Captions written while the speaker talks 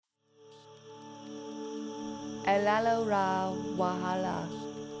Elalora Wahala,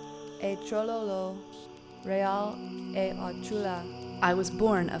 E Chololo, Real E Achula. I was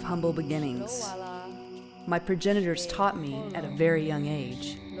born of humble beginnings. My progenitors taught me at a very young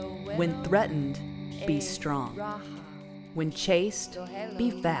age, when threatened, be strong. When chased, be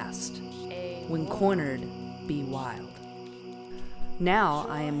fast. When cornered, be wild. Now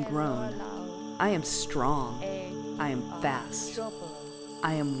I am grown. I am strong. I am fast.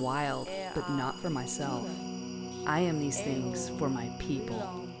 I am wild, but not for myself. I am these things for my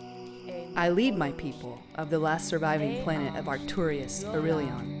people. I lead my people of the last surviving planet of Arcturus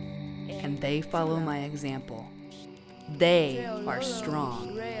Aurelion, and they follow my example. They are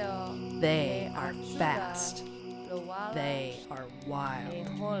strong. They are fast. They are wild.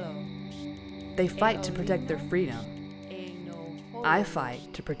 They fight to protect their freedom. I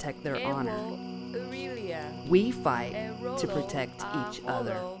fight to protect their honor. We fight to protect each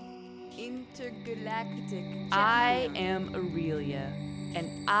other. I am Aurelia,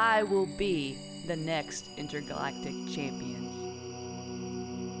 and I will be the next intergalactic champion.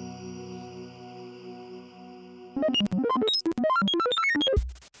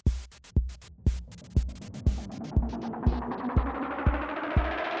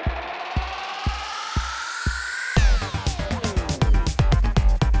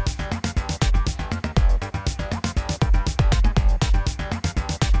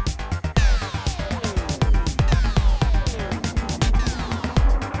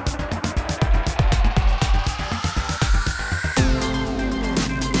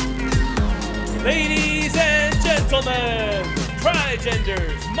 Ladies and gentlemen,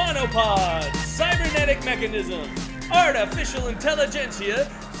 trigenders, monopods, cybernetic mechanisms, artificial intelligentsia,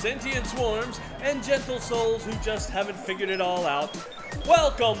 sentient swarms, and gentle souls who just haven't figured it all out.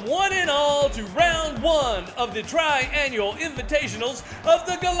 Welcome one and all to round one of the tri-annual invitationals of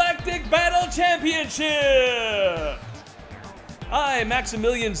the Galactic Battle Championship. I,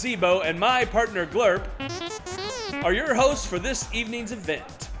 Maximilian Zebo, and my partner Glurp are your hosts for this evening's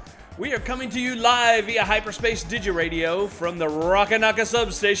event. We are coming to you live via hyperspace digiradio from the Rockanaka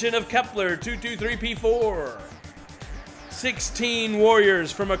substation of Kepler 223P4. 16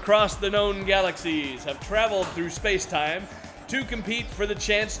 warriors from across the known galaxies have traveled through space-time to compete for the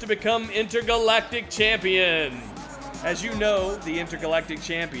chance to become intergalactic champion. As you know, the intergalactic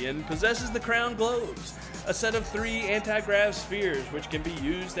champion possesses the crown globes, a set of 3 anti-grav spheres which can be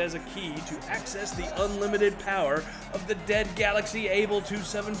used as a key to access the unlimited power of the dead galaxy Able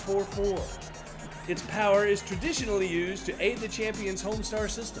 2744. Its power is traditionally used to aid the champion's home star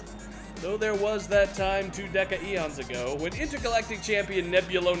system, though there was that time 2 deca-eons ago when intergalactic champion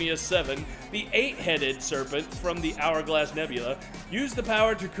Nebulonia 7, the 8-headed serpent from the Hourglass Nebula, used the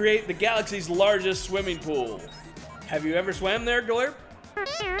power to create the galaxy's largest swimming pool. Have you ever swam there, Glurp?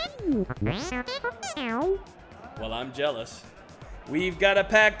 Well, I'm jealous. We've got a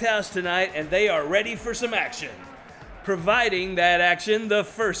packed house tonight, and they are ready for some action. Providing that action, the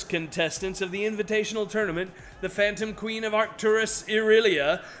first contestants of the invitational tournament, the Phantom Queen of Arcturus,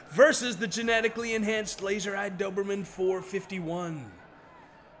 Aurelia, versus the genetically enhanced laser-eyed Doberman 451.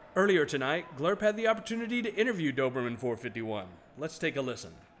 Earlier tonight, Glurp had the opportunity to interview Doberman 451. Let's take a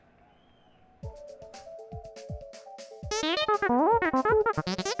listen.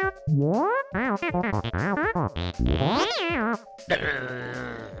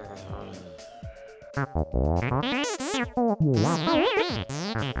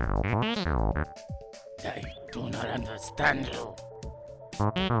 I do not understand you.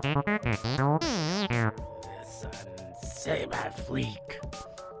 This saber freak.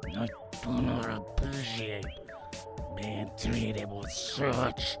 I do not appreciate being treated with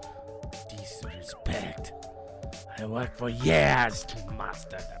such disrespect. I worked for years to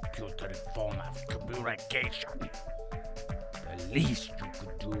master the putrid form of communication. The least you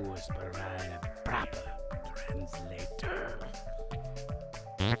could do is provide a proper translator.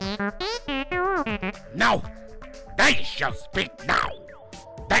 No! They shall speak now!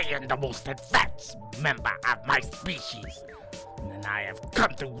 They are the most advanced member of my species, and I have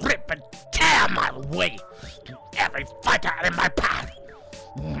come to rip and tear my way to every fighter in my path.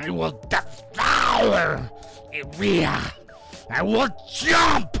 I will devour Iria. I will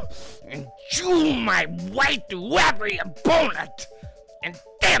jump and chew my way to every opponent, and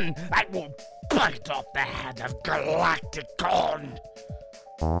then I will bite off the head of Galacticon.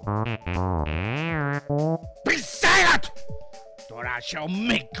 Be silent, or I shall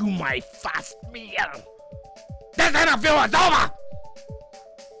make you my fast meal. This interview is over.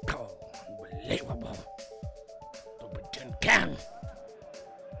 Oh, unbelievable. Stupid tin can.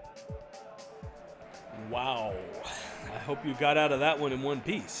 Wow. hope you got out of that one in one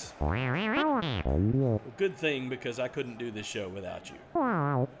piece. Well, good thing, because I couldn't do this show without you.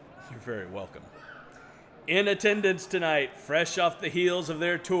 You're very welcome. In attendance tonight, fresh off the heels of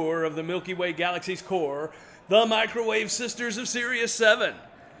their tour of the Milky Way galaxy's core, the Microwave Sisters of Sirius 7.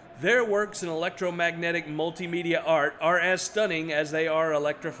 Their works in electromagnetic multimedia art are as stunning as they are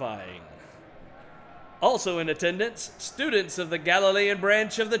electrifying. Also in attendance, students of the Galilean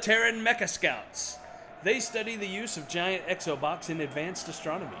branch of the Terran Mecha Scouts. They study the use of giant exobots in advanced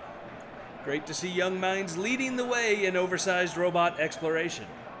astronomy. Great to see young minds leading the way in oversized robot exploration.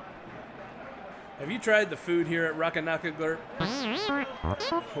 Have you tried the food here at Rakanaka Glurp?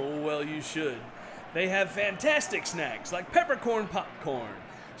 Oh, well, you should. They have fantastic snacks like peppercorn popcorn,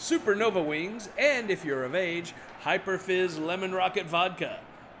 supernova wings, and if you're of age, Hyper Fizz Lemon Rocket Vodka.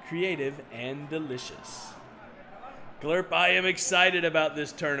 Creative and delicious. Glurp, I am excited about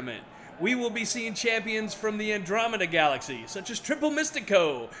this tournament. We will be seeing champions from the Andromeda Galaxy, such as Triple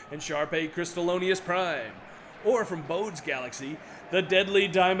Mystico and Sharpay Crystallonius Prime. Or from Bode's Galaxy, the Deadly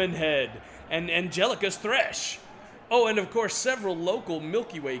Diamond Head and Angelicus Thresh. Oh, and of course several local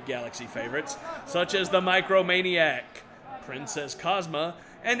Milky Way Galaxy favorites, such as the Micromaniac, Princess Cosma,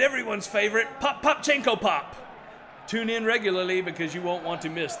 and everyone's favorite, Popchenko Pop. Tune in regularly because you won't want to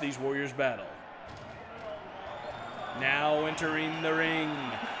miss these warriors' battle. Now entering the ring,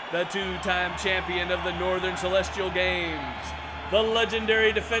 the two-time champion of the Northern Celestial Games, the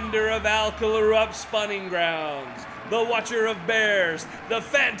legendary defender of Al-Kalarup Spawning Grounds, the Watcher of Bears, the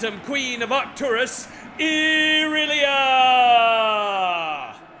Phantom Queen of Arcturus, Irelia!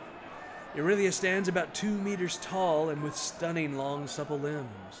 Irelia stands about 2 meters tall and with stunning long, supple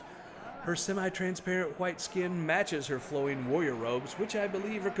limbs. Her semi-transparent white skin matches her flowing warrior robes, which I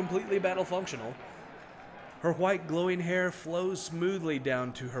believe are completely battle-functional. Her white glowing hair flows smoothly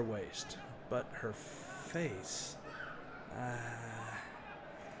down to her waist, but her face...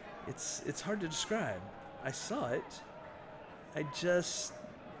 It's hard to describe. I saw it.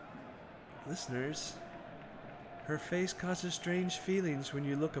 Listeners, her face causes strange feelings when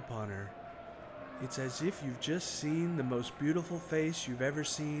you look upon her. It's as if you've just seen the most beautiful face you've ever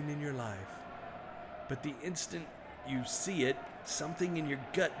seen in your life. But the instant you see it, something in your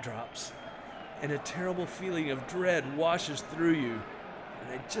gut drops, and a terrible feeling of dread washes through you.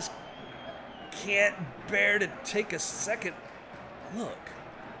 And I just can't bear to take a second look.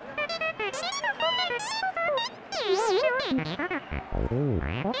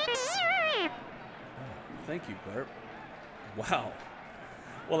 Thank you, Glurp. Wow.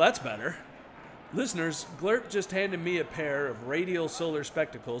 Well, that's better. Listeners, Glurp just handed me a pair of radial solar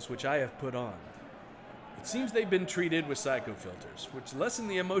spectacles, which I have put on. It seems they've been treated with psychofilters, which lessen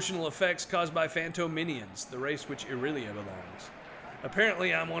the emotional effects caused by Phantominions, the race which Irelia belongs.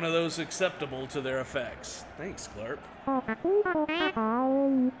 Apparently, I'm one of those acceptable to their effects. Thanks, Glurp.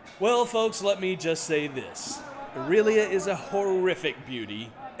 Well, folks, let me just say this. Irelia is a horrific beauty,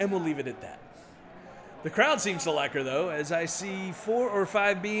 and we'll leave it at that. The crowd seems to like her, though, as I see 4 or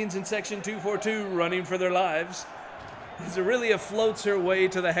 5 beings in Section 242 running for their lives. As Irelia floats her way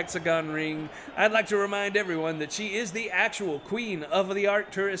to the hexagon ring, I'd like to remind everyone that she is the actual queen of the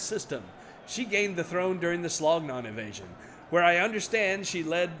Arcturus system. She gained the throne during the Slognon invasion, where I understand she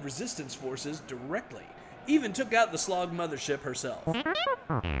led resistance forces directly, even took out the Slog mothership herself.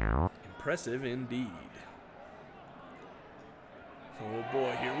 Impressive indeed. Oh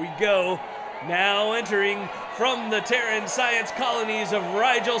boy, here we go. Now entering from the Terran science colonies of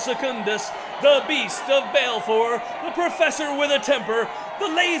Rigel Secundus, the Beast of Baleful, the Professor with a Temper, the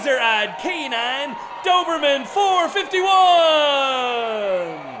laser-eyed canine, Doberman 451!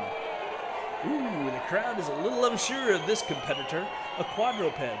 Ooh, the crowd is a little unsure of this competitor, a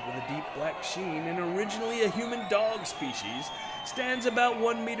quadruped with a deep black sheen and originally a human dog species, stands about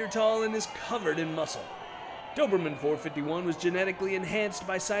 1 meter tall and is covered in muscle. Doberman 451 was genetically enhanced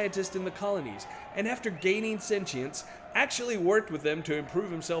by scientists in the colonies, and after gaining sentience, actually worked with them to improve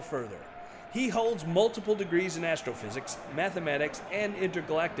himself further. He holds multiple degrees in astrophysics, mathematics, and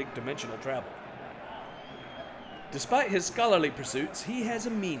intergalactic dimensional travel. Despite his scholarly pursuits, he has a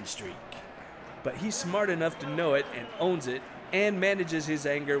mean streak. But he's smart enough to know it and owns it, and manages his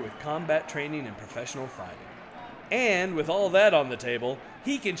anger with combat training and professional fighting. And with all that on the table,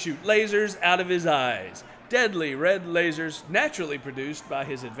 he can shoot lasers out of his eyes. Deadly red lasers naturally produced by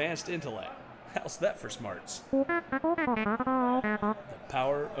his advanced intellect. How's that for smarts? The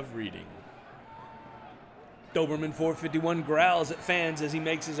power of reading. Doberman 451 growls at fans as he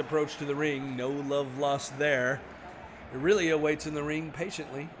makes his approach to the ring. No love lost there. Irelia waits in the ring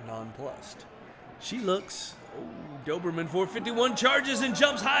patiently, nonplussed. She looks Doberman 451 charges and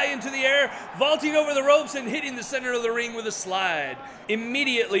jumps high into the air, vaulting over the ropes and hitting the center of the ring with a slide,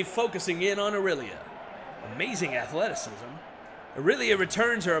 immediately focusing in on Aurelia. Amazing athleticism. Aurelia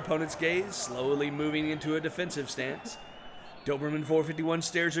returns her opponent's gaze, slowly moving into a defensive stance. Doberman 451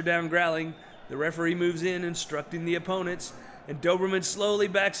 stares her down, growling. The referee moves in, instructing the opponents, and Doberman slowly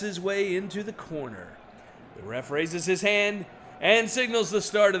backs his way into the corner. The ref raises his hand and signals the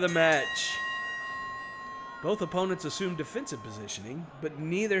start of the match. Both opponents assume defensive positioning, but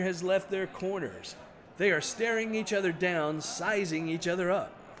neither has left their corners. They are staring each other down, sizing each other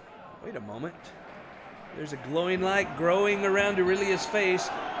up. Wait a moment. There's a glowing light growing around Aurelia's face.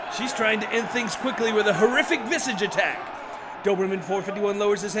 She's trying to end things quickly with a horrific visage attack. Doberman 451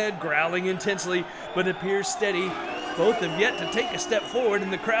 lowers his head, growling intensely, but appears steady. Both have yet to take a step forward,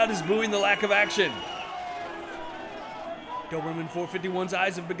 and the crowd is booing the lack of action. Doberman 451's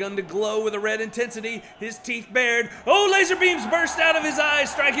eyes have begun to glow with a red intensity, his teeth bared. Oh, laser beams burst out of his eyes,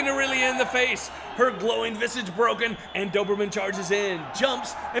 striking Aurelia in the face. Her glowing visage broken, and Doberman charges in,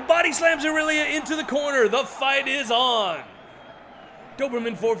 jumps, and body slams Aurelia into the corner. The fight is on.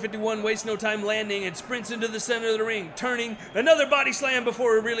 Doberman 451 wastes no time landing and sprints into the center of the ring, turning, another body slam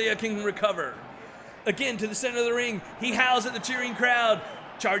before Aurelia can recover. Again to the center of the ring, he howls at the cheering crowd.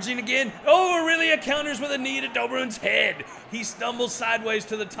 Charging again. Oh, Aurelia counters with a knee to Doberman's head. He stumbles sideways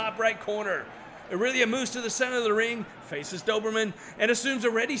to the top right corner. Aurelia moves to the center of the ring, faces Doberman, and assumes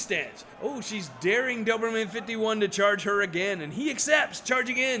a ready stance. Oh, she's daring Doberman 51 to charge her again, and he accepts,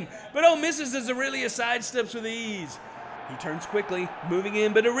 charging in, but misses as Aurelia sidesteps with ease. He turns quickly, moving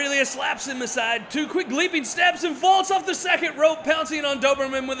in, but Aurelia slaps him aside. 2 quick leaping steps and vaults off the second rope, pouncing on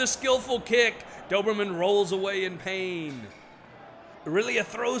Doberman with a skillful kick. Doberman rolls away in pain. Aurelia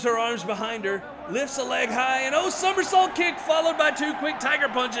throws her arms behind her, lifts a leg high, and somersault kick followed by 2 quick tiger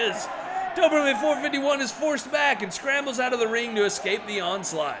punches. Doberman 451 is forced back and scrambles out of the ring to escape the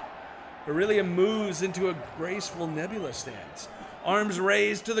onslaught. Aurelia moves into a graceful nebula stance, arms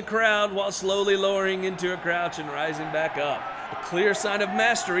raised to the crowd while slowly lowering into a crouch and rising back up. A clear sign of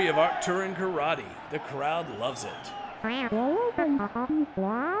mastery of Arcturian karate. The crowd loves it. Well,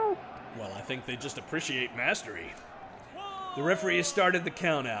 I think they just appreciate mastery. The referee has started the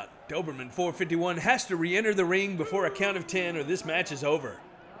count out. Doberman 451 has to re-enter the ring before a count of 10 or this match is over.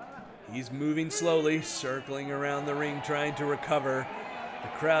 He's moving slowly, circling around the ring trying to recover. The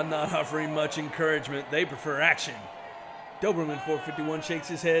crowd not offering much encouragement. They prefer action. Doberman 451 shakes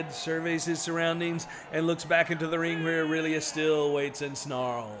his head, surveys his surroundings, and looks back into the ring where Aurelia still waits and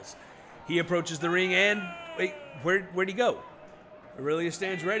snarls. He approaches the ring and... Wait, where'd he go? Aurelia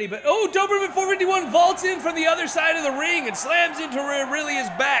stands ready, but Doberman 451 vaults in from the other side of the ring and slams into Aurelia's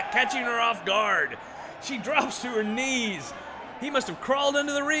back, catching her off guard. She drops to her knees. He must have crawled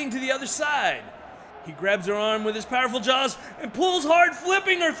under the ring to the other side. He grabs her arm with his powerful jaws and pulls hard,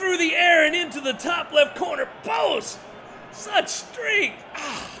 flipping her through the air and into the top left corner post. Such strength!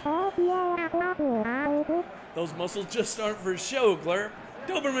 Those muscles just aren't for show, Glurp.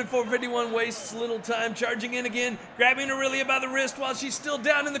 Doberman 451 wastes little time charging in again, grabbing Aurelia by the wrist while she's still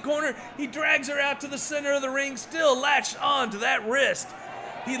down in the corner. He drags her out to the center of the ring, still latched on to that wrist.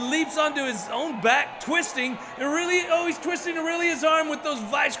 He leaps onto his own back, twisting. He's twisting Aurelia's arm with those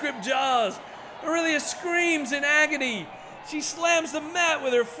vice-grip jaws. Aurelia screams in agony. She slams the mat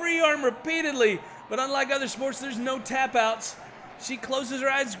with her free arm repeatedly, but unlike other sports, there's no tap-outs. She closes her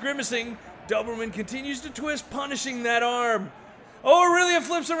eyes, grimacing. Doberman continues to twist, punishing that arm. Aurelia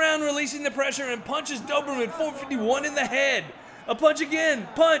flips around, releasing the pressure, and punches Doberman 451 in the head. A punch again,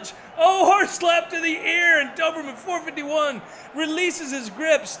 punch. Hard slap to the ear, and Doberman 451 releases his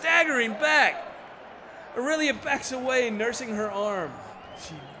grip, staggering back. Aurelia backs away, nursing her arm.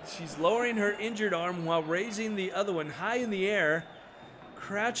 She's lowering her injured arm while raising the other one high in the air,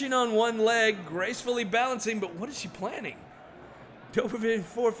 crouching on one leg, gracefully balancing, but what is she planning? Doberman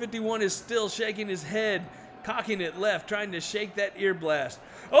 451 is still shaking his head, cocking it left, trying to shake that ear blast.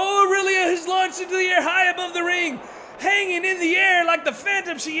 Aurelia has launched into the air high above the ring, hanging in the air like the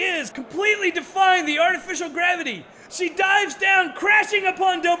phantom she is, completely defying the artificial gravity. She dives down, crashing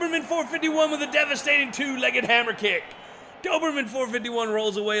upon Doberman 451 with a devastating 2-legged hammer kick. Doberman 451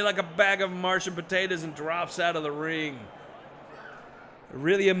 rolls away like a bag of Martian potatoes and drops out of the ring.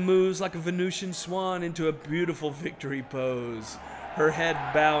 Aurelia moves like a Venusian swan into a beautiful victory pose, her head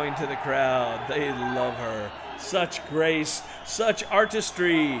bowing to the crowd. They love her. Such grace, such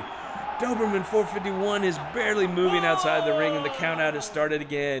artistry. Doberman 451 is barely moving outside the ring and the countout has started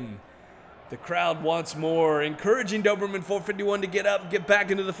again. The crowd wants more, encouraging Doberman 451 to get up and get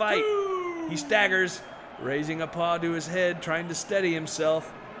back into the fight. He staggers, raising a paw to his head, trying to steady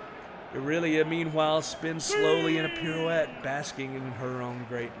himself. Aurelia, meanwhile, spins slowly in a pirouette, basking in her own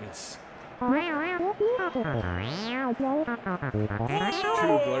greatness. True,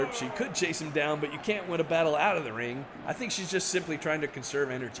 Glurp, she could chase him down, but you can't win a battle out of the ring. I think she's just simply trying to conserve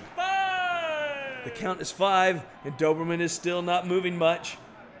energy. 5! The count is 5, and Doberman is still not moving much.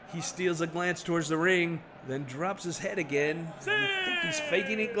 He steals a glance towards the ring, then drops his head again. You think he's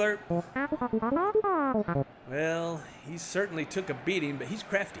faking it, Glurp? Well, he certainly took a beating, but he's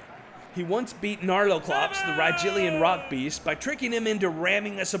crafty. He once beat Narloclops, the Rigelian rock beast, by tricking him into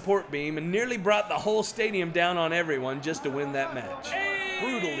ramming a support beam and nearly brought the whole stadium down on everyone just to win that match.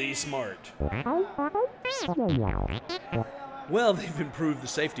 Brutally smart. Well, they've improved the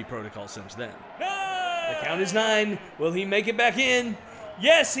safety protocol since then. The count is 9. Will he make it back in?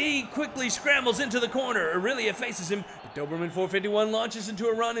 Yes, he quickly scrambles into the corner. Aurelia faces him, but Doberman 451 launches into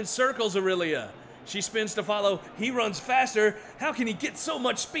a run and circles Aurelia. She spins to follow. He runs faster. How can he get so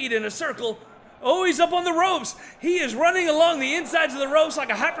much speed in a circle? Oh, he's up on the ropes. He is running along the insides of the ropes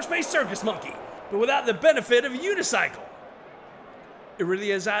like a hyperspace circus monkey, but without the benefit of a unicycle.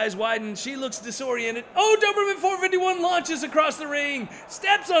 Aurelia's eyes widen. She looks disoriented. Oh, Doberman 451 launches across the ring,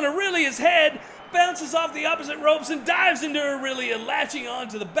 steps on Aurelia's head, bounces off the opposite ropes, and dives into Aurelia, latching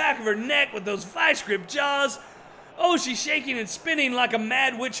onto the back of her neck with those vice-grip jaws. Oh, she's shaking and spinning like a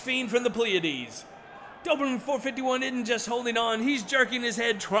mad witch fiend from the Pleiades. Doberman 451 isn't just holding on, he's jerking his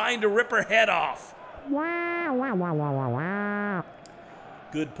head, trying to rip her head off.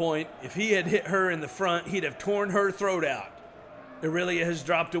 Good point. If he had hit her in the front, he'd have torn her throat out. Aurelia has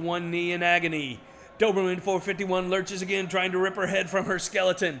dropped to one knee in agony. Doberman 451 lurches again, trying to rip her head from her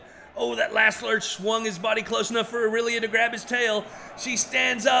skeleton. Oh, that last lurch swung his body close enough for Aurelia to grab his tail. She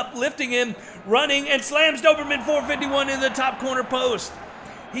stands up, lifting him, running, and slams Doberman 451 in the top corner post.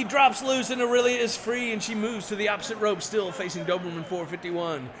 He drops loose and Aurelia is free, and she moves to the opposite rope, still facing Doberman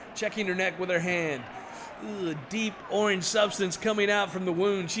 451, checking her neck with her hand. Deep orange substance coming out from the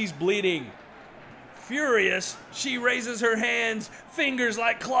wound. She's bleeding. Furious, she raises her hands, fingers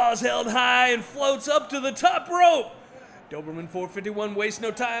like claws held high, and floats up to the top rope. Doberman 451 wastes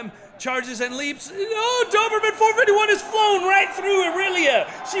no time, charges and leaps. Oh, Doberman 451 is flown right through Aurelia.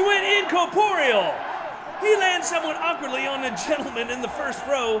 She went incorporeal. He lands somewhat awkwardly on a gentleman in the first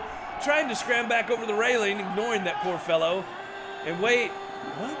row, trying to scram back over the railing, ignoring that poor fellow. And wait,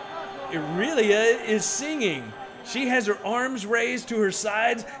 what? Aurelia is singing. She has her arms raised to her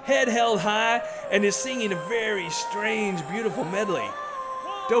sides, head held high, and is singing a very strange, beautiful medley.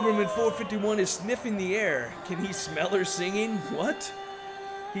 Doberman 451 is sniffing the air. Can he smell her singing? What?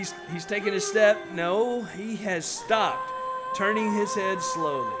 He's taken a step. No, he has stopped, turning his head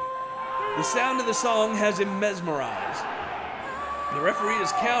slowly. The sound of the song has him mesmerized. The referee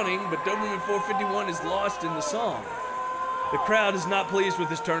is counting, but Doberman 451 is lost in the song. The crowd is not pleased with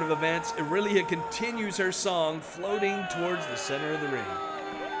this turn of events. Aurelia continues her song, floating towards the center of the ring.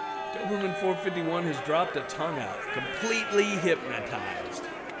 Doberman 451 has dropped a tongue out, completely hypnotized.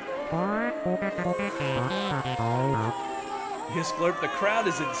 Yes, Glurp, the crowd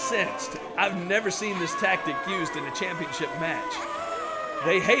is incensed. I've never seen this tactic used in a championship match.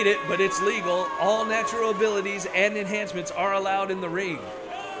 They hate it, but it's legal. All natural abilities and enhancements are allowed in the ring.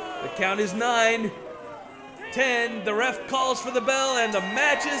 The count is 9, 10, the ref calls for the bell, and the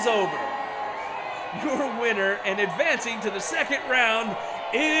match is over. Your winner and advancing to the second round,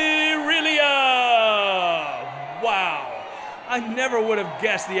 Aurelia! Wow. I never would have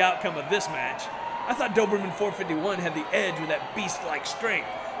guessed the outcome of this match. I thought Doberman 451 had the edge with that beast-like strength,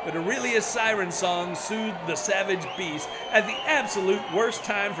 but Aurelia's siren song soothed the savage beast at the absolute worst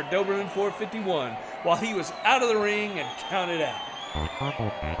time for Doberman 451 while he was out of the ring and counted out.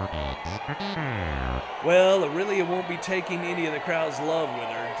 Well, Aurelia won't be taking any of the crowd's love with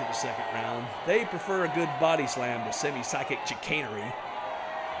her to the second round. They prefer a good body slam to semi-psychic chicanery.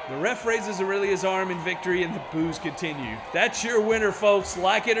 The ref raises Aurelia's arm in victory and the boos continue. That's your winner, folks.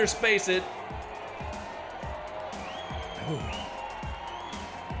 Like it or space it.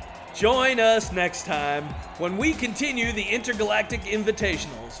 Join us next time when we continue the Intergalactic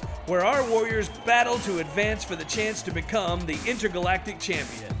Invitationals, where our warriors battle to advance for the chance to become the Intergalactic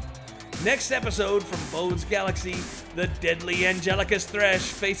Champion. Next episode from Bode's Galaxy, the deadly Angelicus Thresh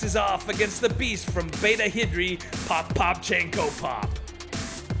faces off against the beast from Beta Hydri, Popchenko Pop.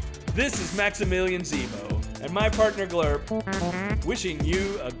 This is Maximilian Zemo, and my partner Glurp, wishing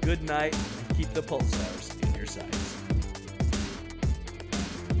you a good night and keep the pulsars in your sights.